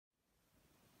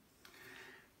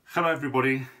Hello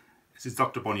everybody, this is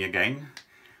Dr. Boni again.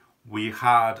 We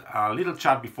had a little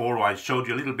chat before where I showed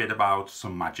you a little bit about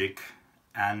some magic,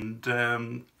 and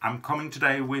I'm coming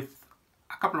today with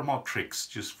a couple of more tricks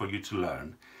just for you to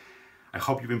learn. I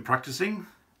hope you've been practicing.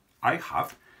 I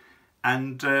have,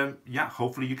 and yeah,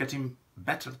 hopefully you're getting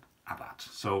better at that.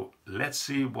 So let's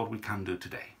see what we can do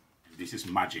today. This is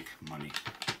magic money.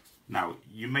 Now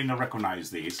you may not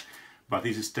recognize this, but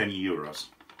this is 10 euros.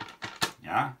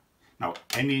 Yeah. Now,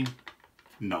 any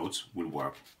notes will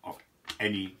work of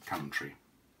any country,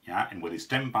 yeah? And whether it's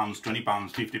 £10, £20,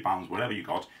 £50, whatever you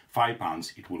got,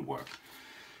 £5, it will work.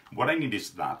 What I need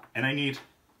is that, and I need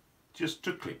just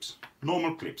 2 clips,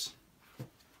 normal clips,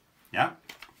 yeah?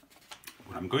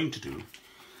 What I'm going to do,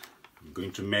 I'm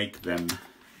going to make them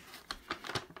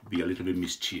be a little bit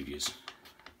mischievous,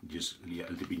 just a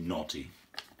little bit naughty,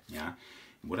 yeah?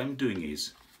 And what I'm doing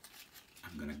is,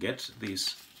 I'm gonna get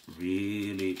this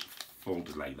really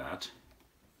folded like that,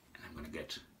 and I'm going to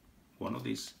get one of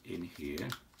these in here,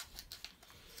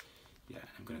 yeah,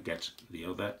 I'm going to get the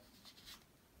other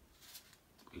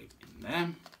clip in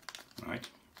there, right.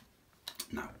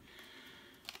 Now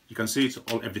you can see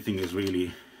everything is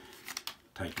really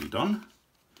tightly done.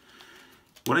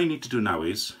 What I need to do now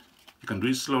is, you can do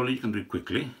it slowly, you can do it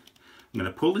quickly. I'm going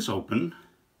to pull this open.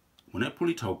 When I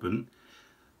pull it open,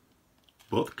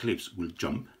 both clips will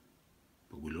jump,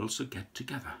 but we'll also get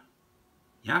together.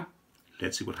 Yeah,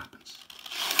 let's see what happens.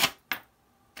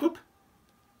 Oop.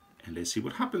 And let's see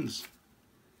what happens.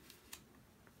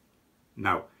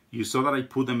 Now, you saw that I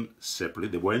put them separately.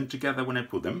 They weren't together when I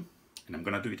put them, and I'm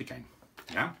gonna do it again.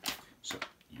 Yeah, so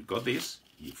you got this,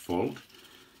 you fold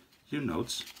your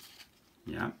notes,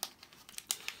 yeah.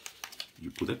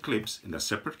 You put the clips in the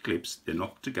separate clips, they're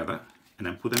not together, and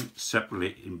I put them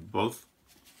separately in both,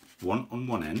 one on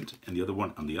one end and the other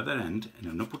one on the other end, and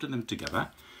I'm not putting them together.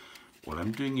 What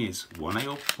I'm doing is, once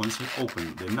I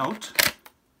open the note,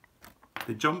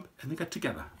 they jump and they get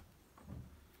together.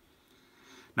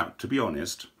 Now, to be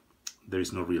honest, there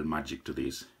is no real magic to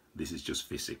this. This is just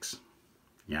physics.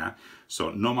 Yeah. So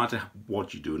no matter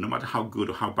what you do, no matter how good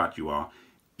or how bad you are,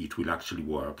 it will actually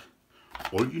work.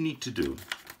 All you need to do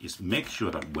is make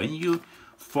sure that when you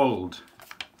fold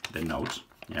the note,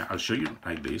 yeah, I'll show you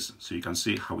like this so you can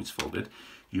see how it's folded.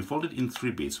 You fold it in 3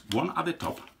 bits, one at the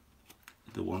top,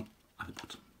 the one at the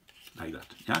bottom, like that.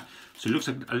 Yeah, so it looks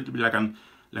like a little bit like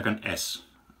an S,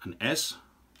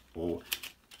 or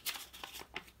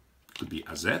could be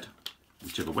a Z,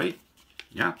 whichever way.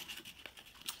 Yeah,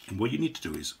 and what you need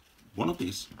to do is, one of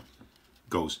these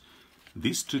goes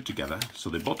these 2 together,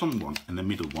 so the bottom one and the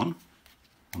middle one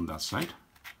on that side.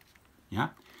 Yeah,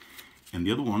 and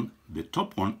the other one, the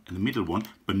top one and the middle one,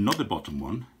 but not the bottom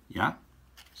one. Yeah,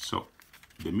 so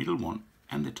the middle one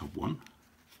and the top one,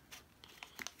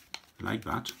 like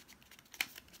that.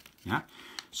 Yeah,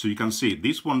 so you can see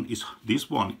this one is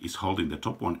holding the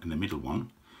top one and the middle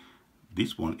one.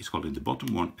 This one is holding the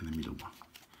bottom one and the middle one.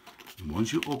 And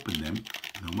once you open them,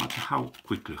 no matter how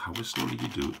quickly, how slowly you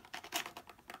do,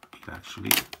 it actually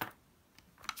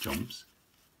jumps,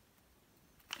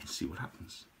 and see what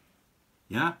happens.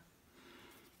 Yeah.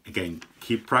 Again,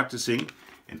 keep practicing,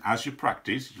 and as you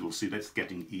practice, you'll see that it's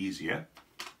getting easier,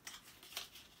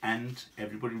 and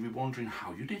everybody will be wondering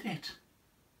how you did it,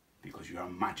 because you are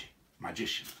a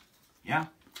magician. Yeah,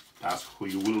 that's who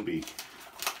you will be.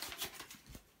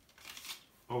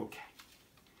 Okay.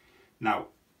 Now,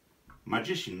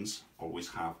 magicians always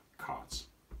have cards.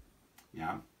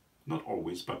 Yeah, not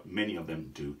always, but many of them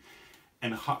do,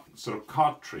 and sort of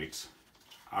card tricks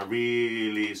are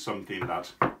really something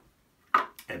that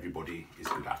everybody is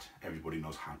good at. Everybody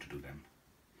knows how to do them.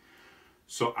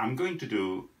 So I'm going to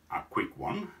do a quick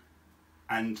one,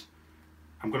 and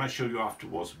I'm going to show you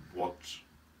afterwards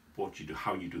what you do,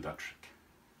 how you do that trick.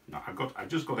 Now I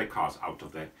just got the cards out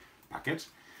of the packet,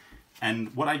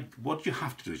 and what you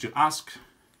have to do is you ask.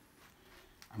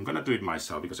 I'm going to do it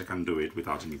myself because I can do it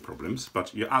without any problems.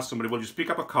 But you ask somebody, well, just pick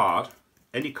up a card,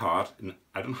 any card, and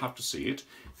I don't have to see it.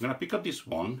 I'm going to pick up this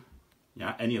one,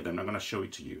 yeah, any of them. I'm going to show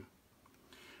it to you.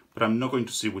 But I'm not going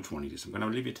to see which one it is. I'm going to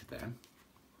leave it there,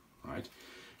 right?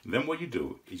 And then what you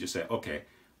do is you say, okay,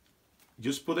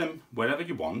 just put them wherever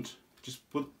you want. Just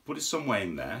put it somewhere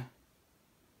in there,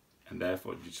 and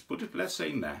therefore you just put it, let's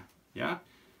say, in there, yeah.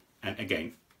 And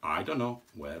again, I don't know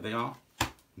where they are,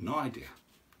 no idea,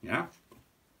 yeah.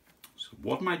 So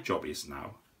what my job is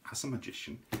now, as a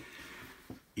magician,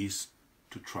 is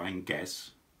to try and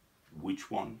guess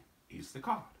which one is the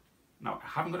card. Now I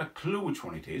haven't got a clue which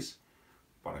one it is,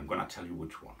 but I'm going to tell you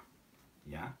which one.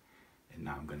 Yeah, and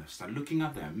now I'm going to start looking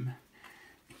at them.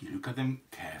 You look at them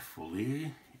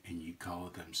carefully and you go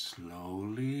them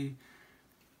slowly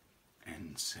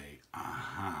and say,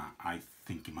 aha, I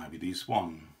think it might be this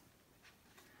one.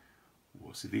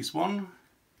 Was it this one?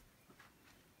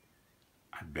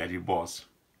 I bet it was.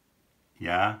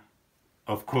 Yeah,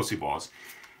 of course it was.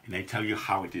 And I tell you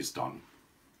how it is done,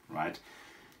 right?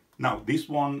 Now, this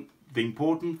one, the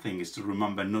important thing is to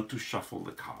remember not to shuffle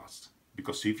the cards,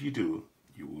 because if you do,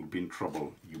 you will be in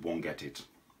trouble. You won't get it.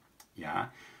 Yeah.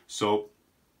 So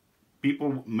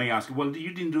people may ask, well,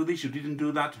 you didn't do this, you didn't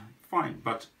do that. Fine,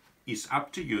 but it's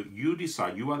up to you. You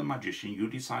decide. You are the magician. You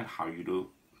decide how you do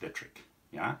the trick.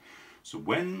 Yeah. So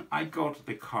when I got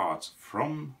the cards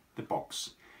from the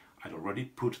box, I'd already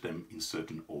put them in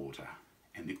certain order.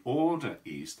 And the order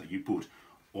is that you put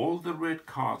all the red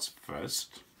cards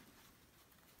first.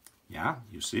 Yeah,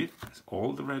 you see, it's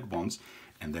all the red ones,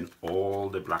 and then all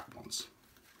the black ones.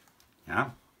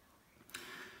 Yeah.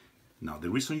 Now, the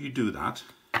reason you do that,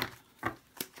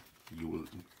 you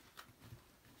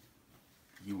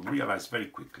will realize very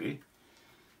quickly.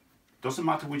 Doesn't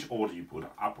matter which order you put,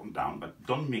 up and down, but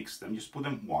don't mix them. Just put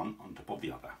them one on top of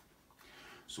the other.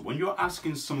 So when you're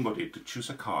asking somebody to choose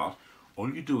a card,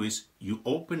 all you do is you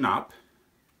open up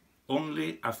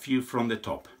only a few from the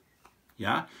top.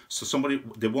 Yeah. So somebody,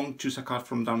 they won't choose a card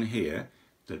from down here.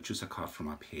 They'll choose a card from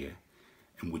up here,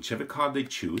 and whichever card they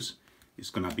choose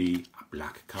is gonna be a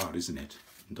black card, isn't it?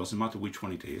 It doesn't matter which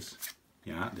one it is.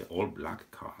 Yeah, they're all black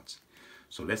cards.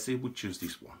 So let's say we choose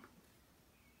this one.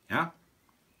 Yeah.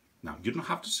 Now, you don't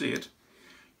have to see it.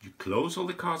 You close all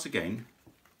the cards again,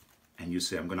 and you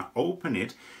say, I'm going to open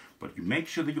it, but you make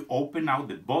sure that you open out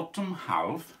the bottom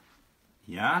half.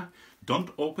 Yeah? Don't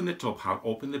open the top half,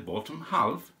 open the bottom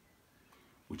half,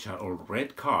 which are all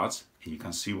red cards, and you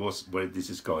can see where this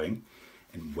is going.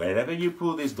 And wherever you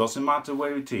put this, doesn't matter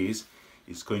where it is,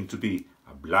 it's going to be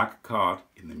a black card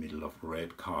in the middle of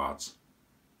red cards.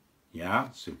 Yeah?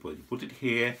 So you put it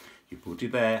here, you put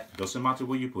it there, doesn't matter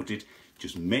where you put it.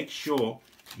 Just make sure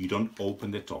you don't open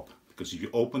the top, because if you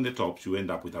open the top, you end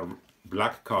up with a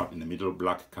black card in the middle of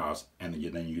black cards, and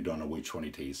then you don't know which one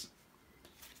it is.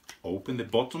 Open the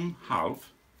bottom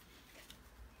half,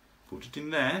 put it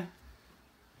in there,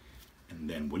 and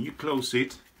then when you close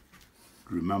it,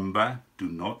 remember, do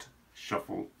not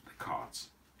shuffle the cards.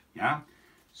 Yeah?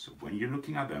 So when you're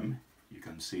looking at them, you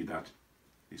can see that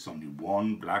there's only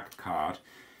one black card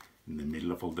in the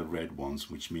middle of all the red ones,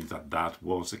 which means that that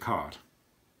was the card.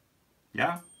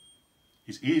 Yeah?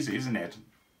 It's easy, isn't it?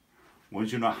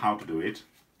 Once you know how to do it,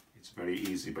 it's very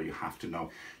easy, but you have to know.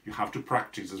 You have to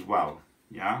practice as well.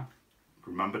 Yeah?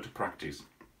 Remember to practice.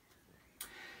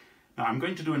 Now I'm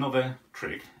going to do another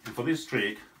trick, and for this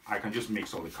trick I can just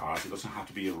mix all the cards. It doesn't have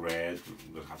to be red,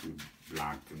 it doesn't have to be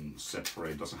black and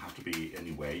separate, it doesn't have to be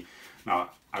any way. Now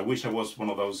I wish I was one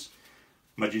of those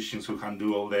magicians who can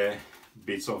do all the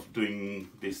bits of doing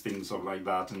these things of like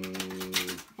that,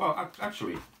 and well,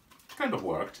 actually kind of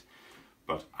worked,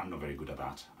 but I'm not very good at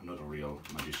that. I'm not a real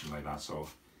magician like that. So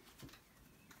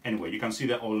anyway, you can see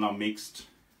they're all now mixed,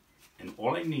 and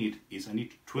all I need is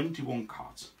 21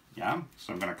 cards. Yeah,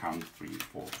 so I'm gonna count 3,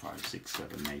 4, 5, 6,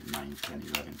 7, 8, 9, 10,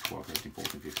 11, 12, 13,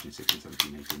 14, 15, 16,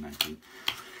 17, 18, 19,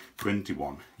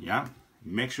 21. Yeah,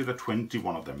 make sure that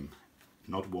 21 of them,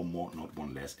 not one more, not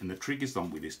one less, and the trick is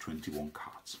done with these 21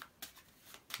 cards.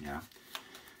 Yeah.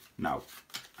 Now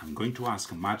I'm going to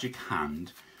ask a magic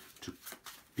hand to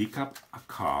pick up a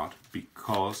card,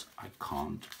 because I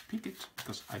can't pick it,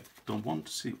 because I don't want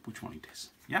to see which one it is.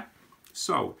 Yeah.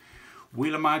 So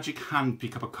will a magic hand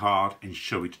pick up a card and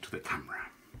show it to the camera?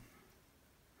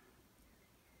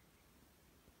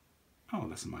 Oh,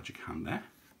 that's a magic hand there.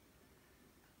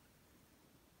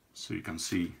 So you can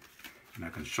see, and I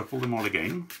can shuffle them all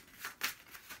again.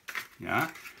 Yeah.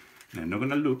 And I'm not going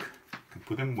to look. You can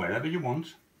put them wherever you want.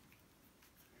 You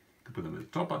can put them at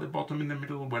the top, at the bottom, in the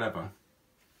middle, whatever.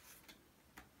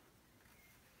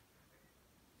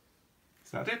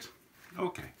 Is that it?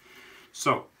 Okay.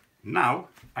 So now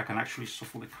I can actually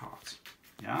shuffle the cards.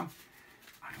 Yeah.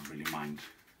 I don't really mind.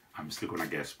 I'm still going to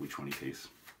guess which one it is.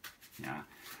 Yeah.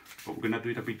 But we're going to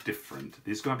do it a bit different.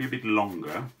 This is going to be a bit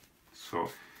longer, so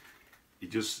it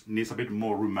just needs a bit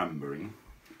more remembering.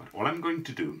 But all I'm going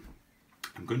to do,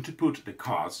 I'm going to put the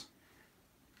cards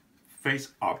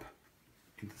face up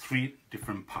in 3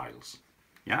 different piles.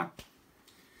 Yeah?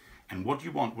 And what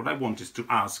I want is to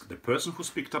ask the person who's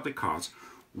picked up the cards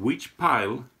which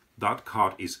pile that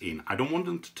card is in. I don't want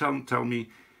them to tell me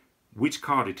which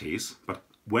card it is, but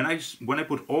when I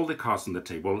put all the cards on the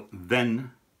table,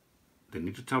 then they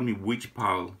need to tell me which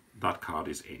pile that card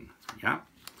is in. Yeah?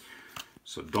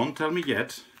 So don't tell me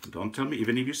yet. Don't tell me,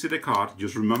 even if you see the card,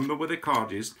 just remember where the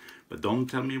card is, but don't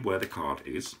tell me where the card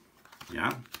is.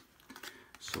 Yeah?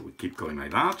 So we keep going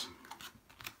like that.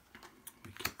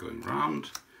 We keep going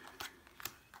round.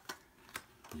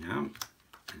 Yeah, and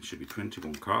it should be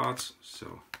 21 cards.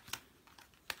 So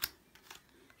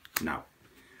now,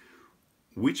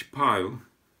 which pile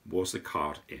was the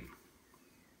card in?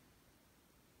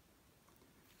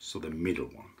 So the middle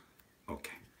one.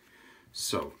 Okay,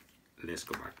 so let's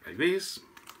go back like this.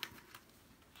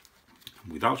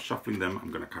 Without shuffling them,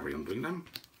 I'm going to carry on doing them.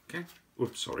 Okay,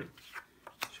 oops, sorry.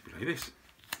 Should be like this.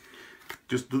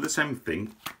 Just do the same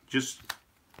thing. Just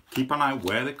keep an eye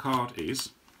where the card is,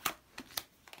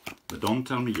 but don't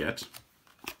tell me yet.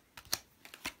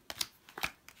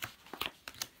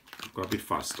 Go a bit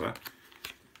faster.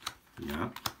 Yeah.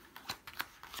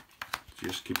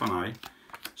 Just keep an eye.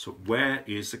 So where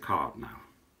is the card now?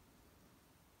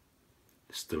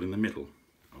 Still in the middle.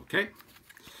 Okay.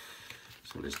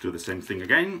 So let's do the same thing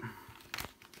again.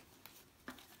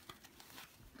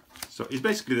 So it's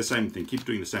basically the same thing. Keep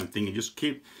doing the same thing and just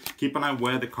keep an eye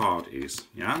where the card is.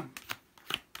 Yeah.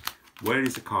 Where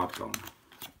is the card gone?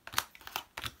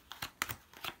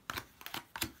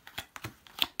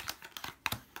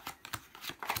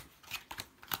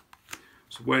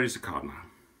 So where is the card now?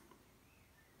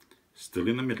 Still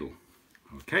in the middle.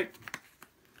 Okay.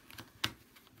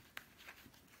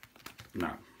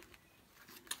 Now,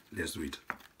 let's do it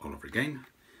all over again.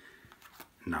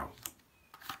 Now,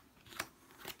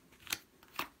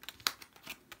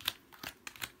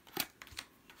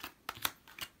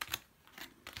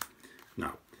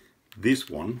 this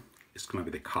one is going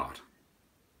to be the card.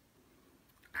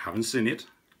 I haven't seen it,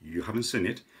 you haven't seen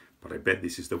it, but I bet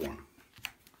this is the one.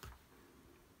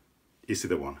 Is it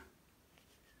the one?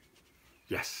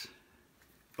 Yes,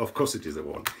 of course it is the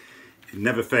one. It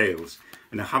never fails.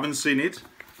 And I haven't seen it.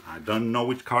 I don't know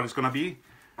which card it's going to be,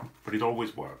 but it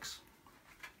always works.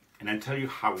 And I'll tell you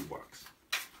how it works,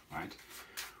 right?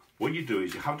 What you do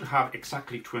is you have to have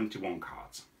exactly 21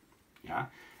 cards, yeah?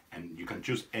 And you can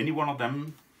choose any one of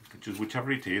them. You can choose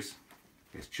whichever it is.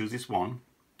 Let's choose this one,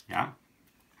 yeah?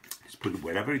 Let's put it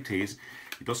wherever it is.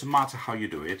 It doesn't matter how you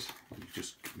do it. You're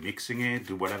just mixing it,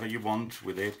 do whatever you want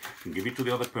with it. You can give it to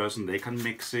the other person, they can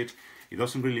mix it. It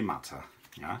doesn't really matter,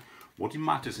 yeah? What it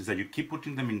matters is that you keep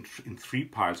putting them in 3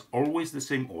 piles, always the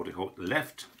same order, go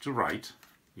left to right,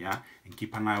 yeah? And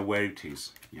keep an eye where it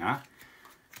is, yeah?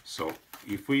 So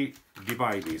if we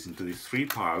divide these into these 3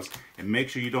 piles, and make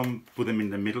sure you don't put them in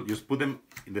the middle, just put them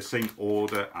in the same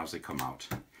order as they come out.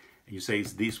 And you say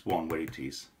it's this one where it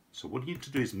is. So what you need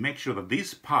to do is make sure that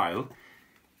this pile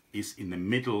is in the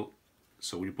middle,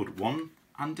 so you put one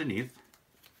underneath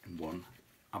and one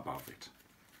above it.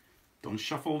 Don't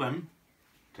shuffle them,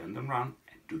 turn them around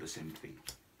and do the same thing,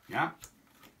 yeah?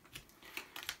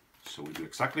 So we do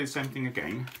exactly the same thing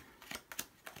again.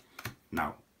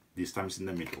 Now, this time it's in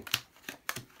the middle.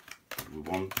 But we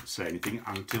won't say anything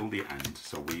until the end.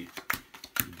 So we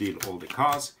deal all the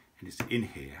cards and it's in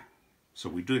here. So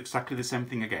we do exactly the same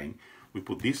thing again. We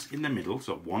put this in the middle,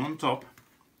 so one on top,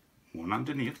 one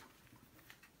underneath,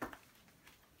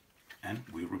 and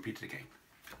we repeat it again,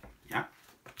 yeah?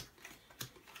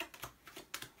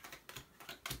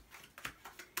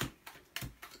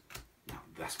 Now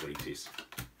that's what it is.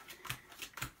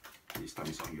 This time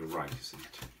it's on your right, isn't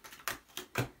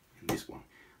it? And this one.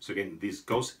 So again, this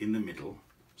goes in the middle,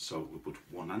 so we put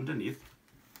one underneath,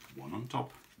 one on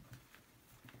top.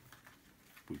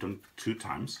 We've done 2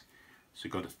 times, so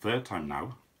we've got a 3rd time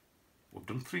now. We've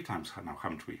done 3 times now,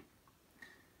 haven't we?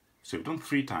 So we've done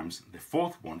 3 times. The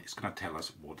 4th one is going to tell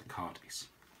us what the card is.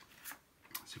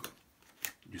 So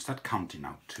you start counting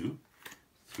now. 2,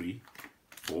 3,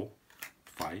 4,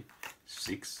 5,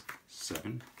 6,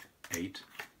 7, 8,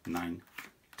 9,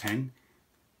 10.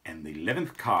 And the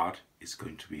 11th card is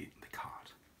going to be the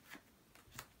card.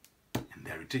 And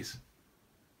there it is.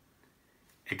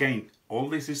 Again, all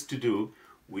this is to do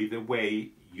with the way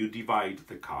you divide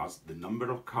the cards, the number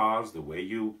of cards, the way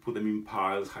you put them in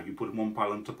piles, how you put one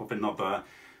pile on top of another.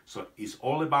 So it's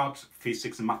all about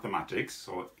physics and mathematics.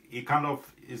 So it kind of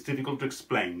is difficult to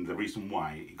explain the reason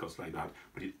why it goes like that,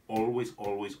 but it always,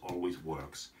 always, always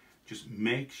works. Just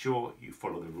make sure you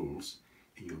follow the rules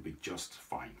and you'll be just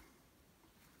fine.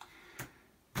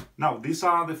 Now, these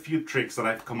are the few tricks that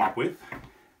I've come up with.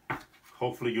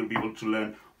 Hopefully you'll be able to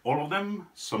learn all of them,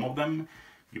 some of them.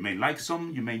 You may like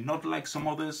some, you may not like some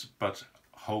others, but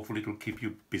hopefully it will keep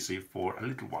you busy for a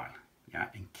little while, yeah,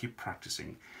 and keep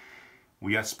practicing.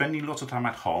 We are spending lots of time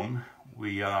at home.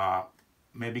 We are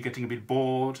maybe getting a bit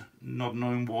bored, not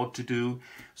knowing what to do.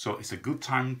 So it's a good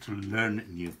time to learn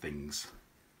new things.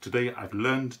 Today I've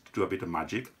learned to do a bit of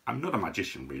magic. I'm not a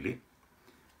magician really,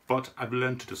 but I've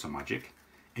learned to do some magic,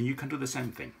 and you can do the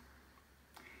same thing.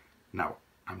 Now,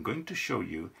 I'm going to show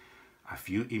you a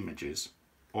few images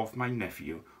of my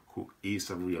nephew who is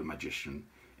a real magician,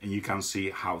 and you can see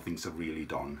how things are really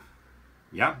done.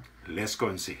 Yeah, let's go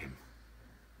and see him.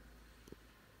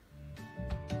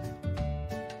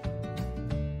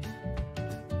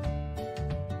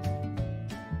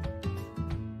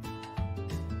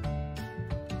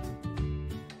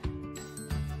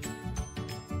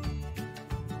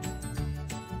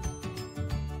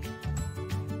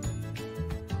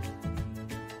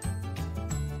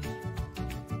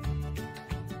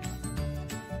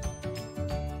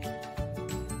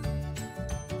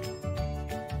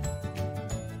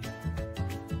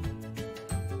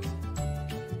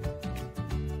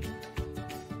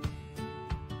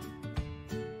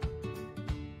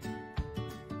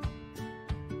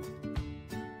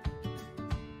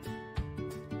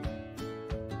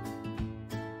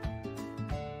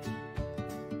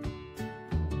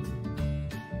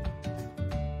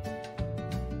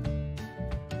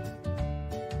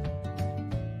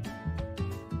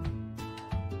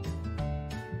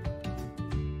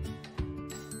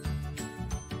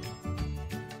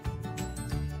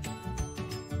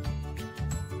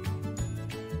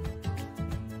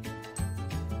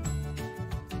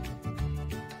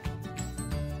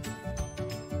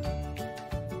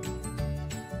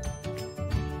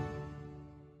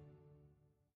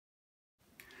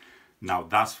 Now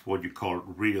that's what you call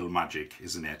real magic,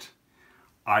 isn't it?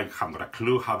 I haven't got a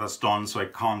clue how that's done, so I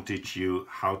can't teach you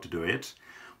how to do it.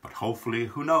 But hopefully,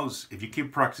 who knows, if you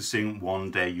keep practicing,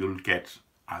 one day you'll get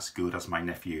as good as my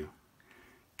nephew.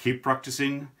 Keep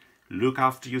practicing, look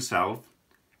after yourself,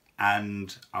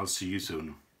 and I'll see you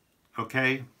soon.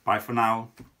 Okay, bye for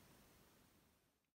now.